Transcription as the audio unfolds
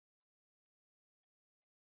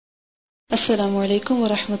السلام عليكم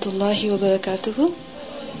ورحمة الله وبركاته.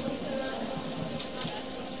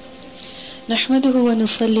 نحمده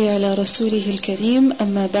ونصلي على رسوله الكريم،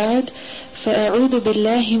 أما بعد، فأعوذ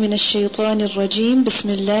بالله من الشيطان الرجيم. بسم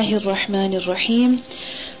الله الرحمن الرحيم.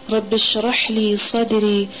 رب اشرح لي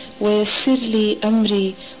صدري ويسر لي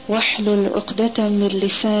أمري واحلل عقدة من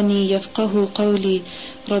لساني يفقه قولي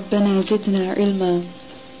ربنا زدنا علما.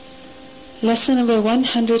 Lesson number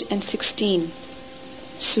 116,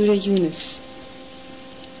 Surah Yunus,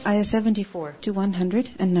 Ayah 74 to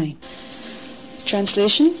 109.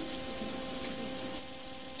 Translation.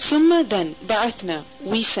 Summa, then, ba'athna,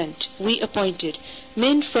 we sent, we appointed,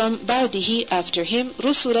 min, from ba'dihi, after him,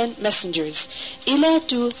 rusulan, messengers, ila,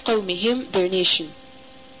 to qawmihim, their nation.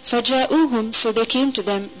 Faja'uhum, so they came to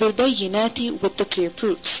them, bilbayyinati, with the clear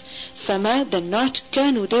proofs. Fama, then not,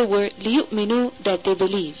 kanu, they were, liyu'minu, that they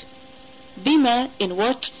believe. Bima, in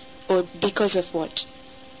what, or because of what.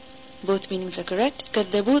 Both meanings are correct.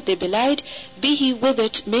 Kadhabu, they belied, bihi, with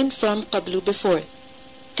it, min, from qablu, before.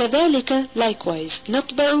 Kadhalika, likewise,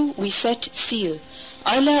 natba'u, we set seal,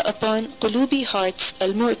 ala, upon qulubi, hearts,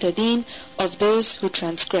 al-mu'tadeen, of those who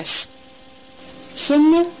transgress.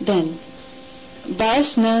 Summa, then,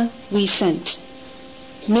 ba'athna, we sent,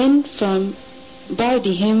 min, from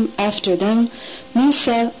ba'dihim, after them,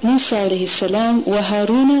 Musa alayhi salam, wa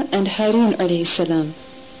Haruna, and Harun alayhi salam,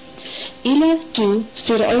 ila, to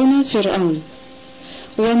Fir'aun,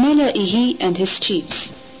 wa mala'ihi, and his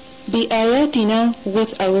chiefs, bi ayatina,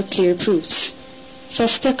 with our clear proofs.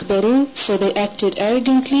 Fastakbaru, so they acted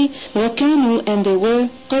arrogantly, wa kanu, and they were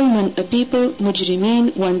qawman, a people,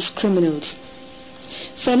 mujrimeen, once criminals.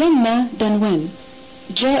 Falamma, then when,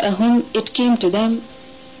 ja'ahum, it came to them,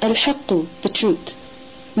 al-haqqu, the truth,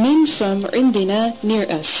 min, from indina, near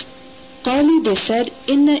us. Qalu, they said,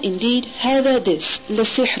 inna, indeed, hadha, this,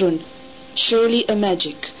 lasihrun, surely a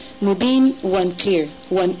magic, mubin, one clear,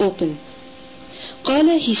 one open.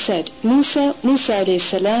 Qala, he said, Musa alayhi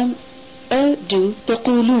salam, do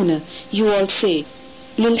taquluna, you all say,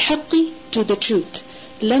 lilhaqqi, to the truth,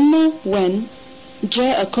 lamma, when,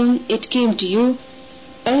 ja'akum, it came to you,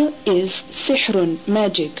 is sihrun,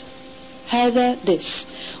 magic, hadha, this,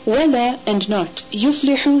 wala, and not,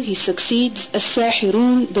 yuflihu, he succeeds,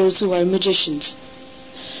 as-sahirun, those who are magicians.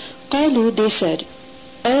 Qalu, they said,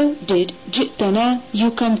 did, ji'tana,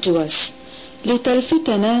 you come to us,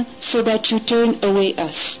 litalfitana, so that you turn away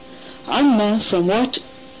us, amma, from what,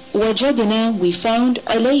 wajadna, we found,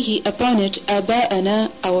 alayhi, upon it,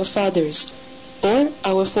 aba'ana, our fathers, or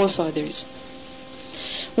our forefathers.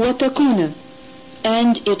 Watakuna,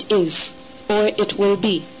 and it is, or it will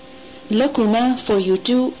be, lakuma, for you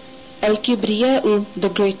two, al-kibriya'u, the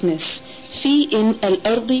greatness, fi, in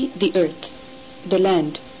al-ardi, the earth, the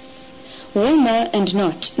land. Wama, and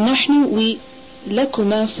not, nahnu, we,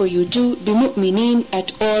 lakuma, for you two, bimu'minin,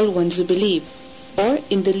 at all ones who believe, or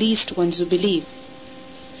in the least ones who believe.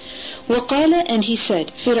 Waqala, and he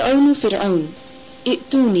said, Fir'aun,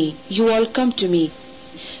 i'tuni, you all come to me,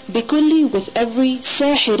 bikulli, with every,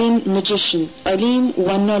 sahirin, magician, alim,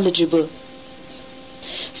 one knowledgeable.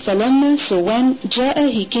 Falamma, so when, ja'a,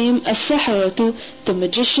 he came, as-saharatu, the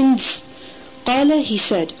magicians, qala, he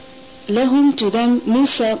said, lahum, to them,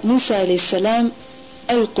 Musa alayhi salam,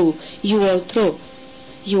 alqu, you all throw,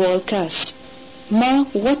 you all cast, ma,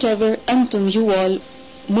 whatever, antum, you all,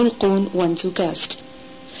 mulqun, ones who cast.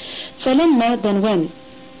 Falamma, then when,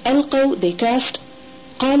 alqaw, they cast,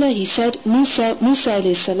 qala, he said, Musa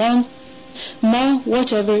alayhi salam, ma,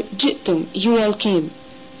 whatever, ji'tum, you all came,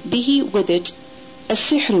 bihi, with it,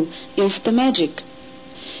 as-sihru, is the magic.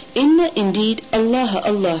 Inna, indeed,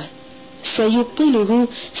 Allah, sayubtiluhu,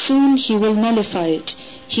 soon he will nullify it,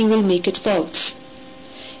 he will make it false.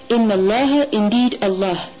 Inna Allah, indeed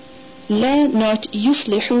Allah, la, not,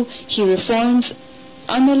 yuslihu, he reforms,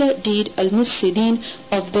 amala, deed, al-mufsideen,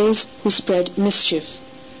 of those who spread mischief.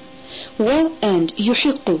 Wa, and,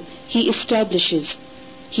 yuhiqqu, he establishes,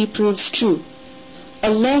 he proves true.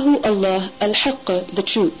 Allahu, Allah, al-haqqa, the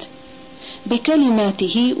truth.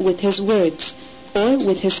 Bikalimatihi, with his words, or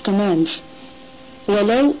with his commands.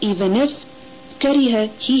 Walau, even if, kariha,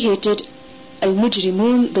 he hated,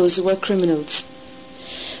 al-mujrimun, those who were criminals.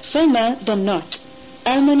 Fama, then not,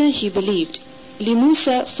 amana, he believed, li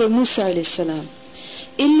Musa, for Musa alayhi salam,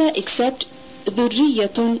 illa, except,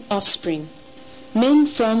 dhurriyatun, offspring, min,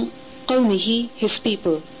 from qawmihi, his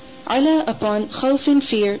people, ala, upon, khawfin,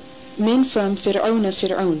 fear, min, from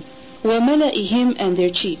Fir'aun, wa mala'ihim, and their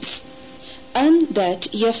chiefs, and that,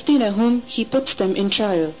 yaftinahum, he puts them in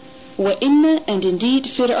trial, wa inna, and indeed,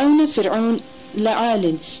 Fir'aun,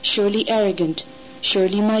 la'alin, surely arrogant,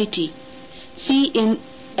 surely mighty, fi, in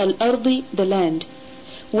al-ardi, the land,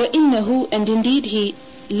 وَإِنَّهُ and indeed he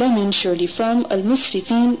لَمِن surely from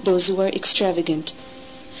al-musrifin those who are extravagant.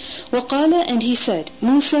 وَقَالَ and he said,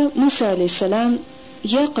 Musa alayhi salam,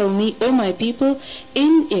 Ya qawmi, O my people,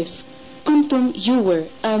 in if kuntum you were,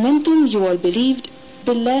 amantum you all believed,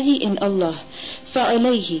 billahi in Allah,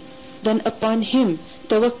 fa'alayhi then upon him,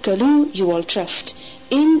 tawakkalu you all trust,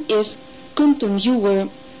 in if kuntum you were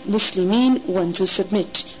muslimin ones who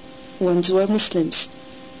submit, ones who are Muslims.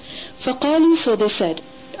 فَقَالُوا so they said,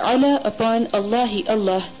 ala upon Allahi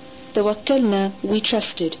Allah, tawakkalna we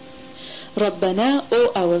trusted. Rabbana,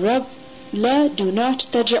 O our Rabb, la do not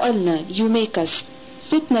taj'alna you make us,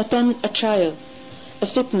 fitnatan a trial, a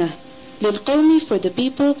fitna, lilqawmi for the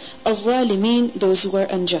people, al-zalimin those who are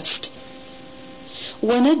unjust.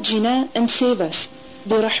 وَنَجِّنَا and save us,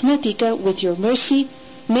 birahmatika with your mercy,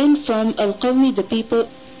 min from al-qawmi the people,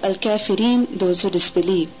 al-kafirin those who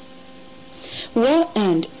disbelieve. Wa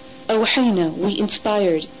and awhayna we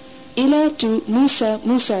inspired, ila to Musa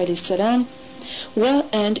alayhi salam, wa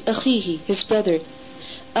and akhihi his brother,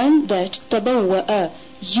 and that tabawwa'a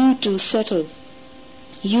you to settle,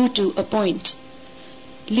 you to appoint,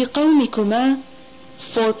 liqawmikuma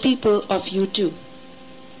for people of you too,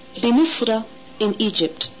 bimisra in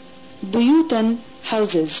Egypt, buyutan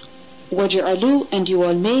houses, waj'alu and you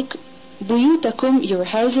all make, buyutakum your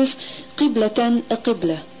houses, qiblatan a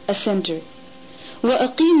qibla, a center, wa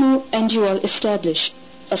aqimu and you all establish,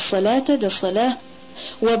 as-salata the salah,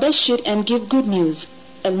 wa bashir and give good news,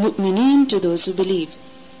 al-mu'minin to those who believe.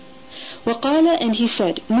 وقال and he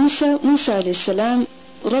said, Musa alayhi salam,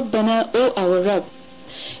 Rabbana O our Rabb,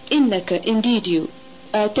 innaka indeed you,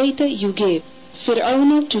 atayta you gave,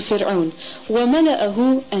 Fir'auna to Fir'aun, wa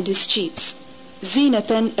mala'ahu and his chiefs,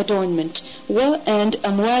 zinatan adornment, wa and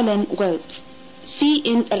amwalan wealth, fi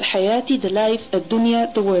in al-hayati the life,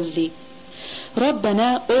 ad-dunya the worldly.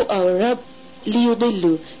 Rabbana O our Rabb,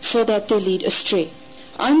 liyudillu so that they lead astray,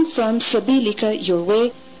 an from sabilika your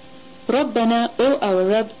way. Rabbana O our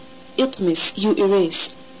Rabb, itmis you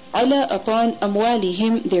erase, ala upon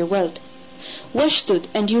amwalihim their wealth, washdud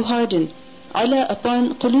and you harden, ala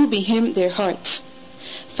upon qulubihim their hearts,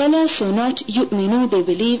 fala so not yu'minu they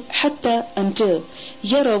believe, hatta until,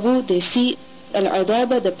 yarawu they see,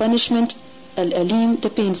 al-adaba the punishment, al-alim the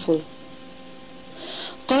painful.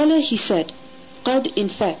 Qala he said, qad in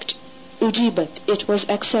fact, ujibat it was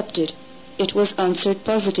accepted, it was answered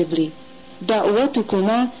positively,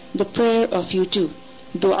 da'watukuma the prayer of you two,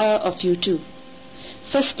 dua of you two,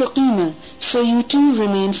 fastaqima so you two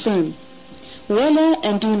remain firm, wala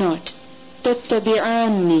and do not,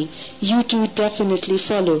 tattabi'anni you two definitely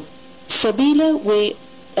follow, sabila way,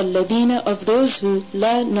 alladina of those who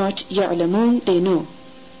la not ya'lamun they know.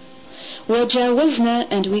 Wajawazna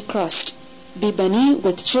and we crossed, bibani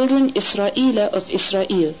with children Isra'ila of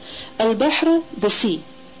Israel, al-bahra the sea,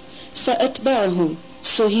 fa'atba'ahum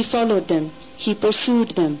so he followed them, he pursued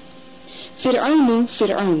them, Fir'aunu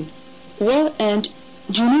Fir'aun, wa and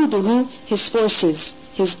junuduhu his forces,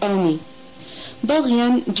 his army,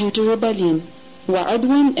 baghyan due to rebellion, wa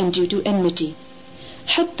adwan and due to enmity,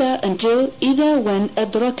 hatta until idha when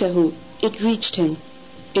adrakahu it reached him,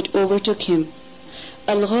 it overtook him,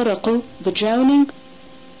 al-gharaqu the drowning,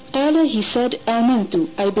 qala he said amantu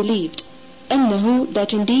I believed, annahu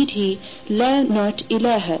that indeed he, la not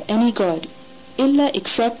ilaha any god, illa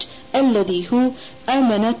except alladhi who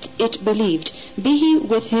amanat it believed, bihi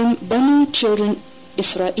with him banu children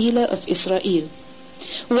Isra'ila of Israel,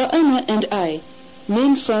 wa ana and I,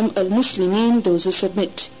 min from al-muslimin those who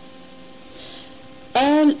submit.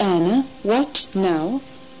 Al-ana what now,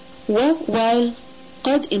 wa while,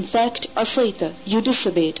 qad in fact asayta you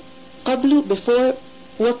disobeyed, qablu before,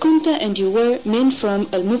 wa kunta and you were, min from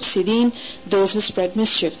al-mufsidin those who spread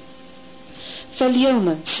mischief.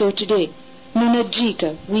 Fal-yawma so today,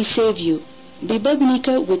 nunajjika we save you,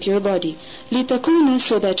 bibadnika with your body, litakuna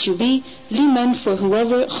so that you be, liman for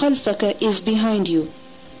whoever khalfaka is behind you,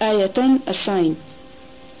 ayatan a sign,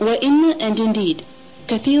 wa inna and indeed,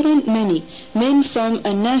 kathiran many, men from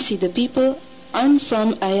an-nasi the people, an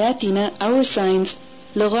from ayatina our signs,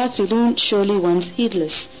 laghafilun surely ones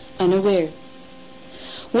heedless, unaware.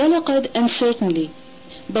 Walaqad and certainly,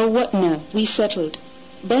 bawwa'na we settled,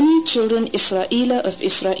 bani children Isra'ila of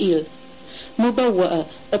Israel, mubawwa'a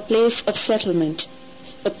a place of settlement,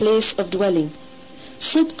 a place of dwelling,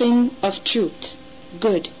 sidqin of truth,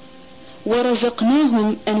 good,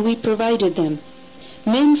 warazaqnahum and we provided them,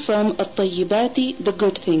 min from at-tayyibati the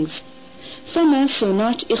good things, fama so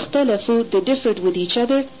not ikhtalafu they differed with each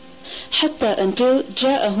other, hatta until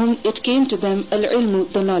ja'ahum it came to them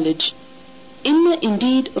al-ilmu the knowledge. Inna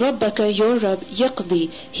indeed Rabbaka your Rabb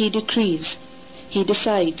yaqdi he decrees, he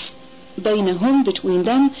decides, بينهم between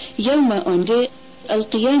them, يوم on day,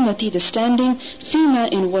 القيامة the standing,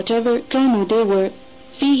 فيما in whatever كانوا they were,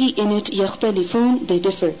 فيه in it يختلفون they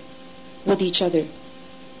differ with each other.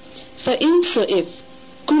 فإن so if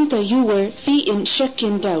كنت you were في in شك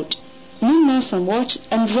in doubt, مما from what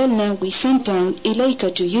أنزلنا we sent down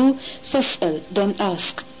إليك to you, فاسأل then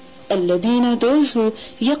ask. الذين those who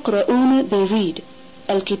يقرؤون they read,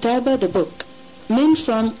 الكتاب the book, من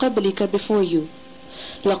from قبلك before you.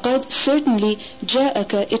 لقد certainly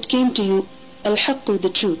جاءك it came to you, الحق the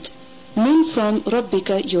truth, من from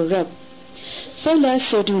ربك your Rabb. فلا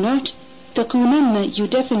so do not, تكونن you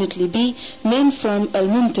definitely be, من from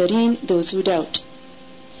الممترين those who doubt.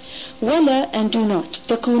 ولا and do not,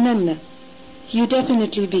 تكونن you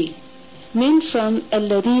definitely be, من from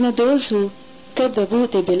الذين those who كذبوا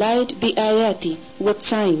they belied بآياتي with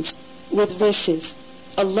signs, with verses,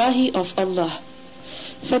 Allahi of Allah.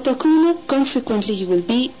 فتكون consequently you will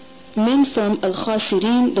be, من from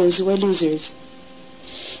الخاسرين those who are losers.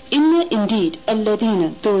 إن indeed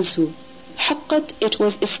الذين those who حقت it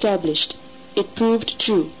was established, it proved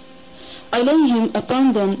true, عليهم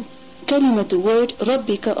upon them كلمة word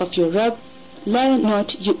ربك of your Rabb, لا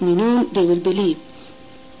not يؤمنون they will believe.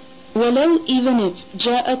 ولو even if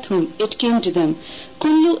جاءتهم it came to them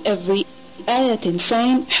كل every آية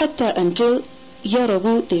sign حتى until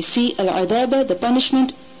يروا they see العذاب the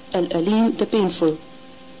punishment الأليم the painful.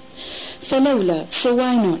 فلولا so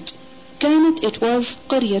why not كانت it was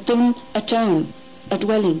قرية a town a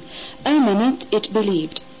dwelling آمنت it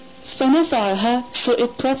believed فنفعها so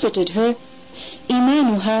it profited her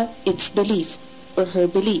إيمانها its belief or her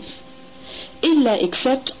belief إلا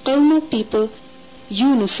except قوم people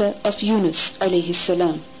Yunus of Yunus عليه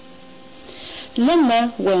السلام.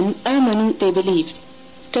 لما when آمنوا they believed,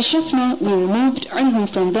 كشفنا we removed عنهم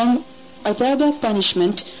from them عذاب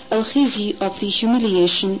punishment الخزي of the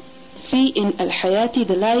humiliation في in الحياة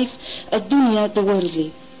the life الدنيا the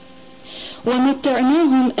worldly.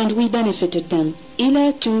 ومتعناهم and we benefited them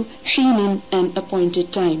إلى to حين an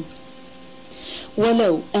appointed time.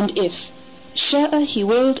 ولو and if شاء he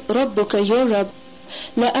willed ربك your Rabb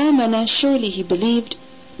لآمن surely he believed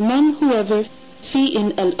من whoever في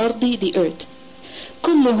in الأرض the earth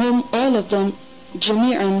كلهم all of them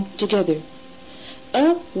جميعا together.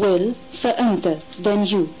 A will فأنت then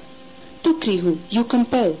you تكره you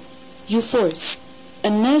compel you force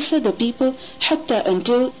الناس the people حتى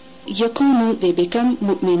until يكونوا they become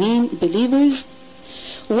مؤمنين believers.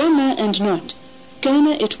 وما and not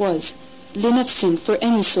كان it was لنفس for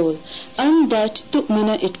any soul and that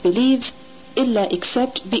تؤمن it believes إلا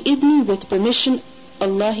except بإذن with permission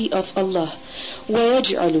Allahi of Allah.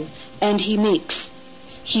 ويجعل and he makes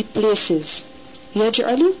he places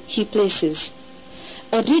يجعل he places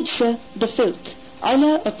الرجس the filth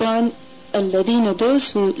على upon الذين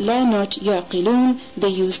those who لا not يعقلون they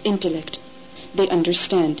use intellect they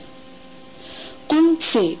understand. قل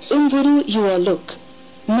say انظروا you all look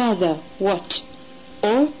ماذا what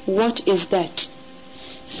or what is that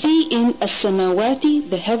في in السماوات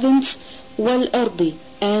the heavens والأرض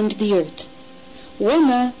and the earth.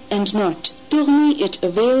 وما and not تغني it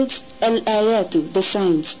avails الآيات the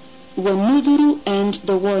signs والنذر and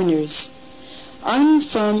the warners عن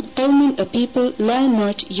from قوم a people لا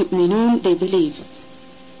not يؤمنون they believe.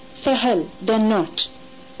 فهل then not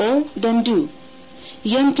or then do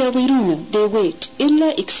ينتظرون they wait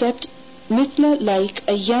إلا except مثل like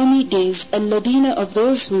أيام days الذين of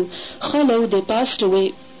those who خلوا they passed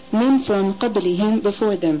away من from قبلهم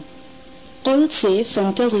before them. قل say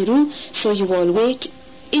فانتظروا so you all wait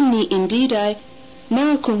إني indeed I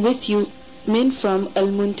معكم with you من from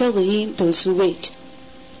المنتظرين those who wait.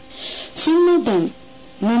 ثم then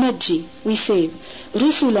ننجي we save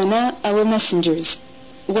رسلنا our messengers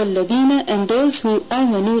والذين and those who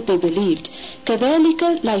آمنوا they believed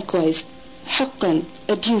كذلك likewise حقا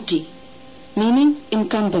a duty meaning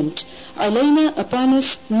incumbent علينا upon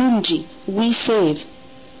us ننجي we save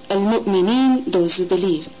المؤمنين those who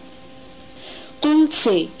believe. قل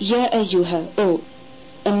say يا أيها O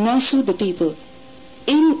الناس the people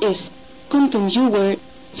in if كنتم you were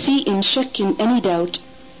في in شك in any doubt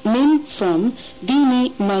من from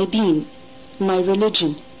ديني my deen my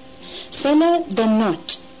religion فلا then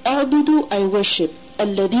not أعبد I worship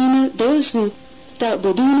الذين those who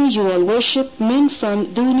تعبدون you all worship من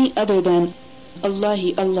from دوني other than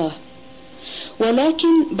Allahi Allah.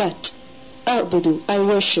 ولكن but أعبد I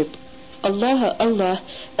worship Allah Allah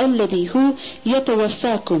الذي who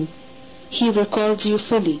يتوفاكم he records you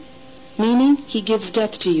fully meaning he gives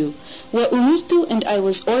death to you. وأمرت and I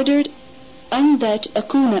was ordered and that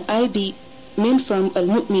أكون I be من from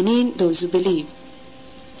المؤمنين those who believe.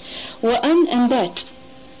 وأن and that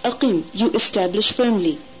Aqim, you establish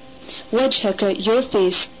firmly. Wajhaka, your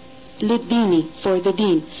face, lid-dini, for the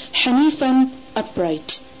deen. Hanifan,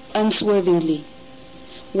 upright, unswervingly.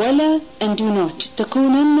 Wala, and do not.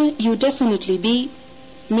 Takunanna, you definitely be.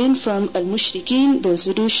 Min, from al-mushrikeen, those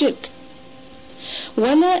who do shirk.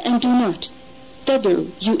 Wala, and do not. Tadru,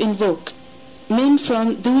 you invoke. Min,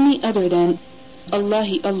 from duni, other than.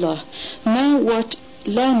 Allahi, Allah. Ma, what.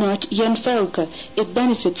 La, not. Yanfauka, it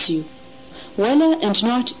benefits you. Wala, and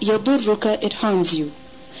not. Yadurruka, it harms you.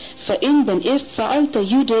 Fa'in, then if. Fa'alta,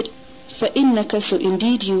 you did. Fa'innaka, so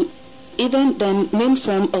indeed you. Idhan, then. Min,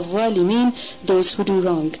 from al-zalimeen, those who do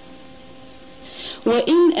wrong.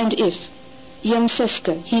 Wa'in, and if.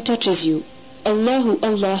 Yamsaska, he touches you. Allahu,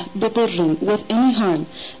 Allah, bidurrun, with any harm.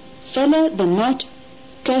 Fala, then not.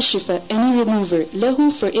 Kashifa, any remover.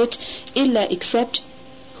 Lahu, for it. Illa, except.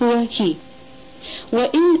 Huwa, he.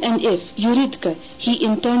 Wa'in, and if. Yuridka, he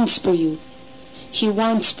intends for you. He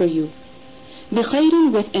wants for you.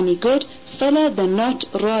 Bikhairin, with any good. Fala, then not.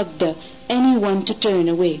 Radda, anyone to turn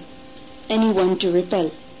away. Anyone to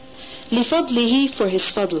repel. Lifadlihi, for his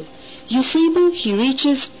fadl. Yusibu, he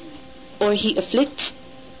reaches, or he afflicts.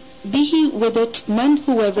 Bihi, with it, man,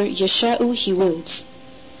 whoever, yasha'u, he wills.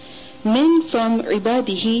 Min, from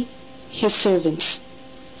ibadihi, his servants.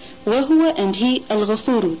 Wahuwa, and he,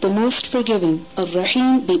 al-ghafuru, the most forgiving,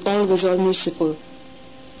 al-rahim, the always all merciful.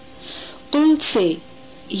 Qul, say,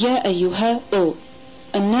 Ya ayyuha, O,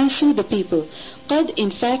 an-nasu, the people, qad, in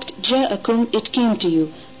fact, ja'akum, it came to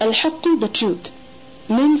you, al-haqqu, the truth.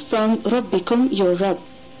 Min, from rabbikum, your Rabb.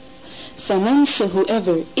 Faman, so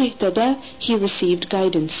whoever, ihtada, he received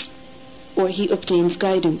guidance, or he obtains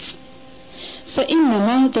guidance.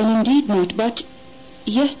 فَإِنَّمَا, then indeed not but,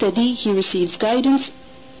 yahtadi, he receives guidance,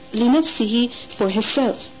 linafsihi, for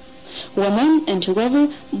himself. وَمَنْ, and whoever,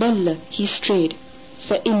 ضَلَّ, he strayed.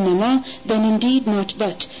 فَإِنَّمَا, then indeed not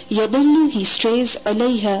but, يَضِلُّ, he strays,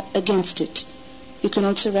 عَلَيْهَا, against it. You can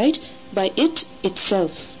also write, by it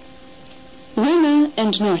itself. وَمَا,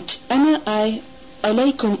 and not, أَنَا, I,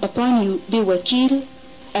 alaykum, upon you, biwakil,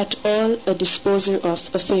 at all a disposer of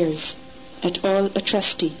affairs, at all a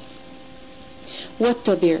trustee.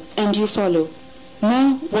 Wattabir, and you follow.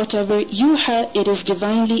 Ma, whatever, yuha, it is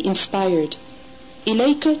divinely inspired.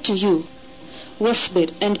 Ilayka, to you.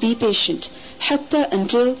 Wasbir, and be patient. Hatta,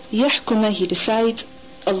 until, yahkuma, he decides.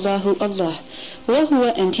 Allahu, Allah.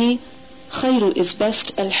 Wahuwa, and he, khayru, is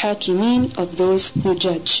best, al-hakimin, of those who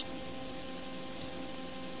judge.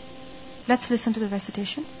 Let's listen to the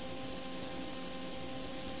recitation.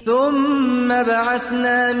 ثم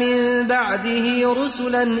بعثنا من بعده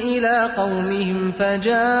رسلا إلى قومهم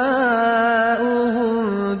فجاءوهم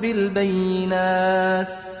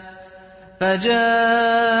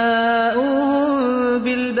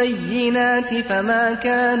بالبينات فما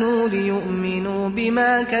كانوا ليؤمنوا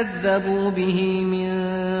بما كذبوا به من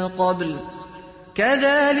قبل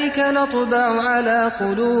كذلك نطبع على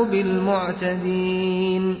قلوب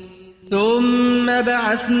المعتدين ثم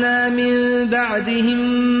بعثنا من بعدهم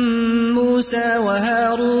موسى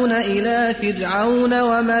وهارون إلى فرعون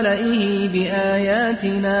وملئه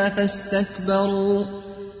بآياتنا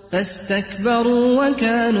فاستكبروا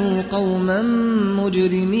وكانوا قوما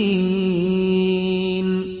مجرمين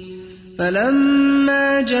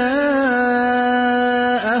فلما جاءهم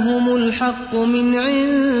الحق من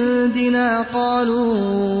عندنا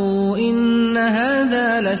قالوا إن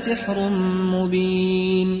هذا لسحر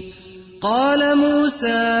مبين قال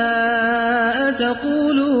موسى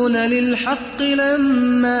أتقولون للحق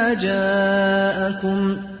لما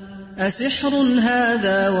جاءكم أسحر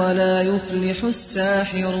هذا ولا يفلح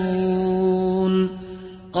الساحرون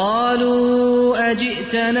قالوا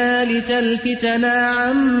أجئتنا لتلفتنا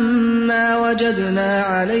عما وجدنا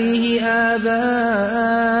عليه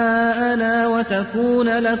آباءنا وتكون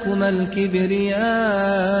لكما الكبرياء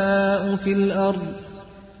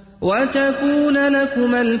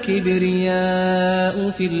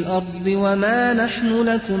في الأرض وما نحن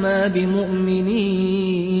لكما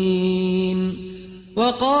بمؤمنين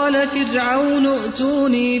وقال فرعون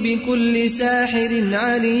ائتوني بكل ساحر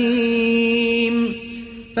عليم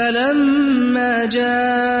فلما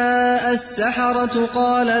جاء السحرة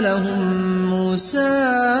قال لهم موسى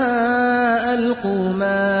ألقوا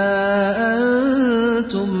ما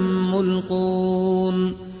أنتم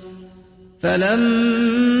ملقون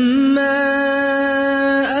فلما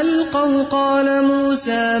ألقوا قال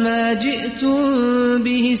موسى ما جئتم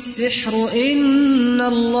به السحر إن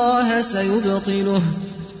الله سيبطله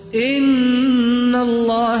إن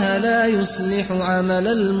الله لا يصلح عمل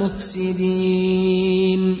المفسدين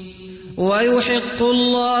ويحق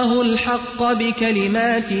الله الحق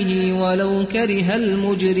بكلماته ولو كره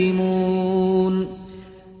المجرمون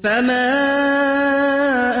فما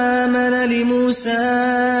آمن لموسى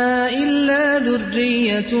إلا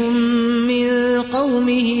ذرية من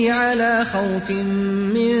قومه على خوف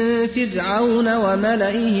من فرعون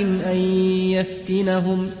وملئهم أن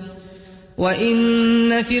يفتنهم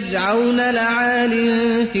وإن فرعون لعال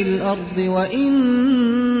في الأرض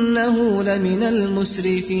وإنه لمن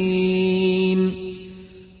المسرفين.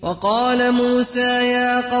 وقال موسى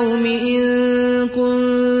يا قوم إن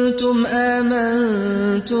كنتم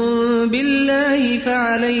آمنتم بالله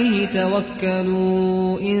فعليه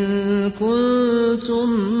توكلوا إن كنتم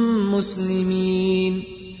مسلمين.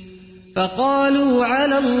 فقالوا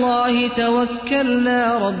على الله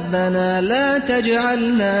توكلنا ربنا لا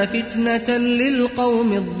تجعلنا فتنة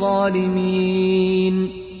للقوم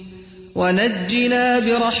الظالمين ونجنا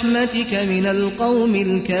برحمتك من القوم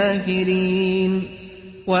الكافرين.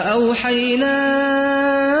 وأوحينا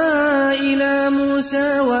إلى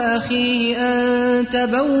موسى وأخيه أن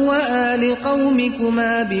تبوأ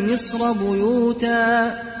لقومكما بمصر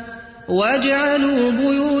بيوتا واجعلوا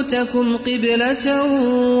بيوتكم قبلة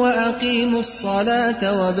وأقيموا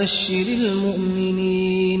الصلاة وبشر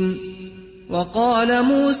المؤمنين. وقال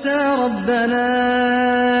موسى ربنا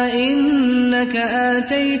إنك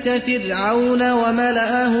آتيت فرعون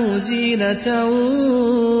وملأه زينة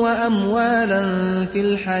وأموالا في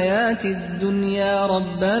الحياة الدنيا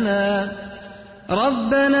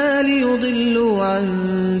ربنا ليضلوا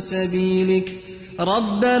عن سبيلك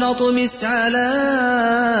ربنا اطمس على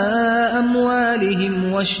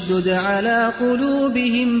أموالهم واشدد على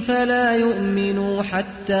قلوبهم فلا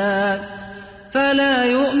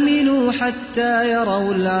يؤمنوا حتى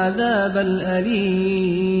يروا العذاب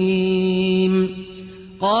الأليم.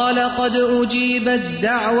 قال قد أجيبت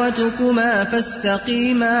دعوتكما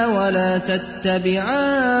فاستقيما ولا تتبعان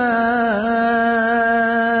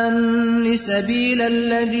سبيل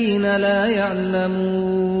الذين لا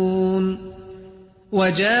يعلمون.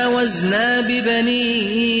 وجاوزنا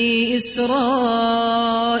ببني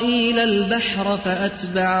إسرائيل البحر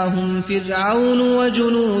فأتبعهم فرعون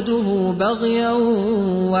وجنوده بغيا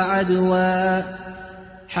وعدوا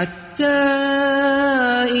حتى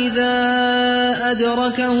إذا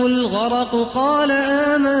أدركه الغرق قال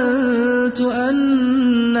آمنت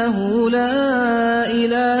أنه لا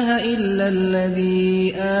إله إلا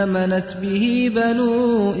الذي آمنت به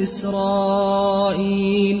بنو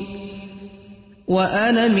إسرائيل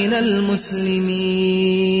وأنا من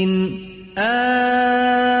المسلمين.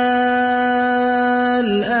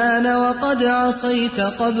 الآن وقد عصيت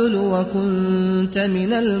قبل وكنت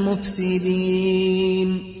من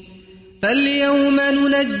المفسدين. فاليوم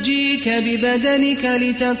ننجيك ببدنك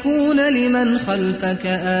لتكون لمن خلفك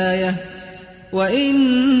آية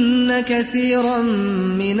وإن كثيرا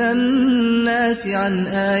من الناس عن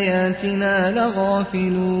آياتنا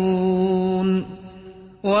لغافلون.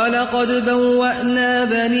 ولقد بوأنا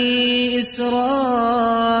بني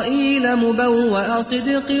إسرائيل مبوأ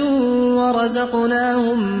صدق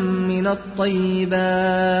ورزقناهم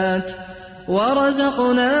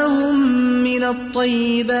من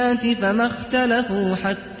الطيبات فما اختلفوا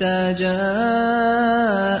حتى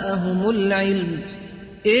جاءهم العلم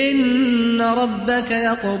إن ربك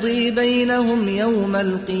يقضي بينهم يوم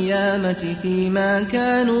القيامة فيما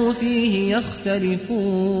كانوا فيه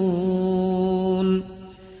يختلفون.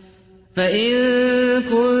 فإن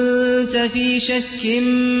كنت في شك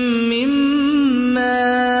مما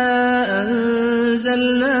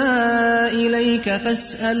أنزلنا إليك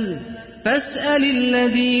فاسأل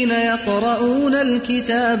الذين يقرؤون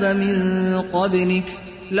الكتاب من قبلك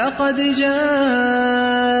لقد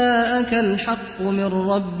جاءك الحق من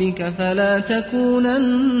ربك فلا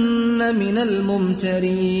تكونن من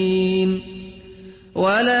الممترين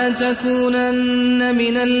ولا تكونن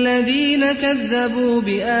من الذين كذبوا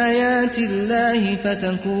بآيات الله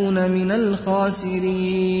فتكون من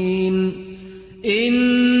الخاسرين.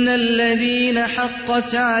 إن الذين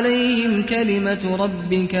حقت عليهم كلمة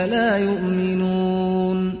ربك لا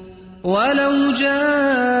يؤمنون ولو جاءتهم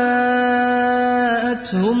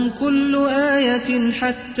كل آية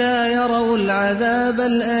حتى يروا العذاب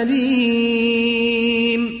الأليم.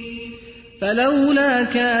 فلولا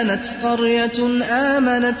كانت قرية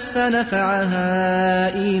آمنت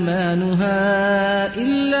فنفعها إيمانها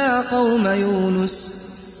إلا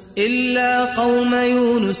قوم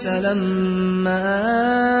يونس لما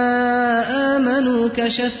آمنوا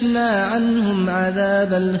كشفنا عنهم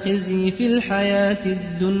عذاب الخزي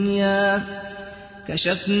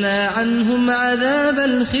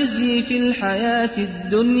في الحياة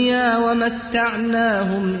الدنيا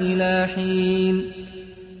ومتعناهم إلى حين.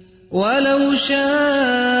 ولو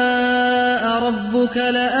شاء ربك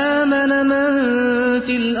لآمن من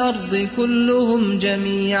في الأرض كلهم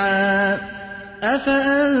جميعا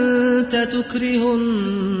أفأنت تكره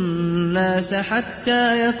الناس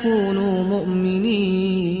حتى يكونوا مؤمنين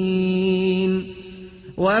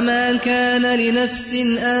وما كان لنفس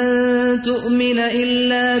أن تؤمن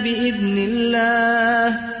إلا بإذن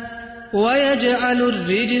الله ويجعل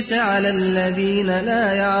الرجس على الذين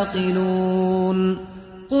لا يعقلون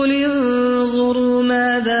قل انظروا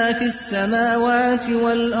ماذا في السماوات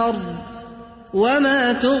والأرض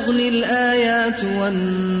وما تغني الآيات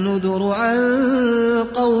والنذر عن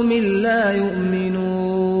قوم لا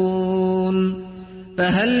يؤمنون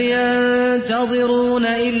فهل ينتظرون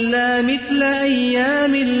إلا مثل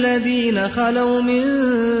أيام الذين خلوا من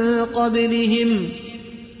قبلهم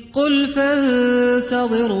قل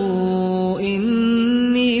فانتظروا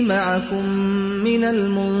إني معكم من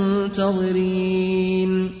المنتظرين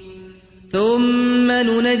ثم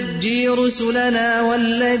ننجي رسلنا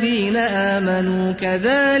والذين آمنوا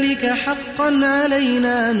كذلك حقا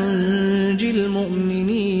علينا ننجي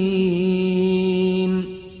المؤمنين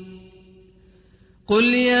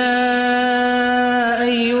قل يا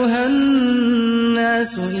أيها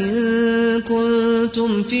الناس إن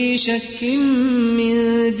كنتم في شك من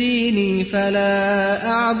ديني فلا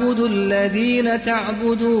أعبد الذين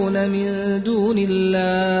تعبدون من دون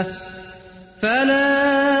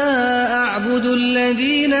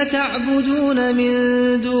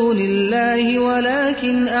الله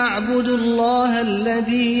ولكن أعبد الله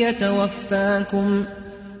الذي يتوفاكم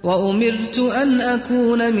وأمرت أن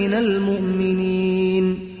أكون من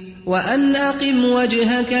المؤمنين وأن أقم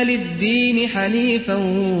وجهك للدين حنيفا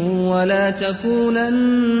ولا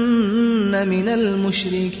تكونن من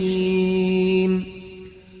المشركين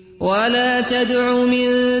ولا تدع من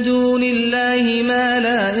دون الله ما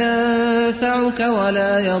لا ينفعك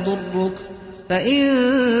ولا يضرك فإن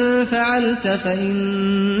فعلت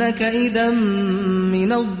فإنك إذا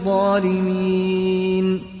من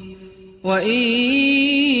الظالمين وإن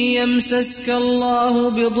يمسسك الله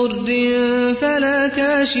بضر فلا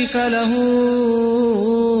كاشف له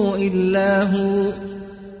إلا هو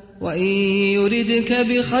وإن يردك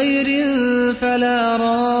بخير فلا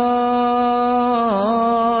راد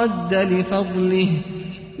لفضله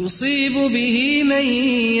يصيب به من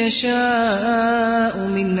يشاء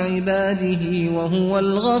من عباده وهو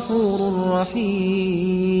الغفور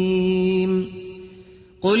الرحيم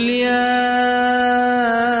قل يا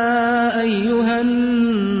أيها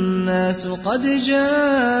الناس قد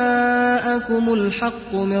جاءكم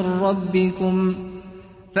الحق من ربكم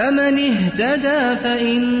فمن اهتدى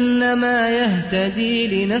فإنما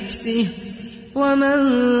يهتدي لنفسه ومن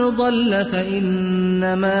ضل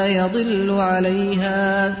فإنما يضل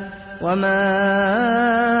عليها وما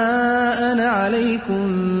أنا عليكم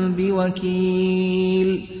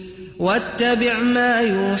بوكيل واتبع ما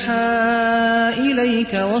يوحى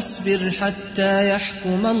إليك واصبر حتى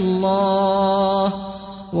يحكم الله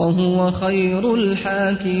وهو خير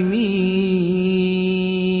الحاكمين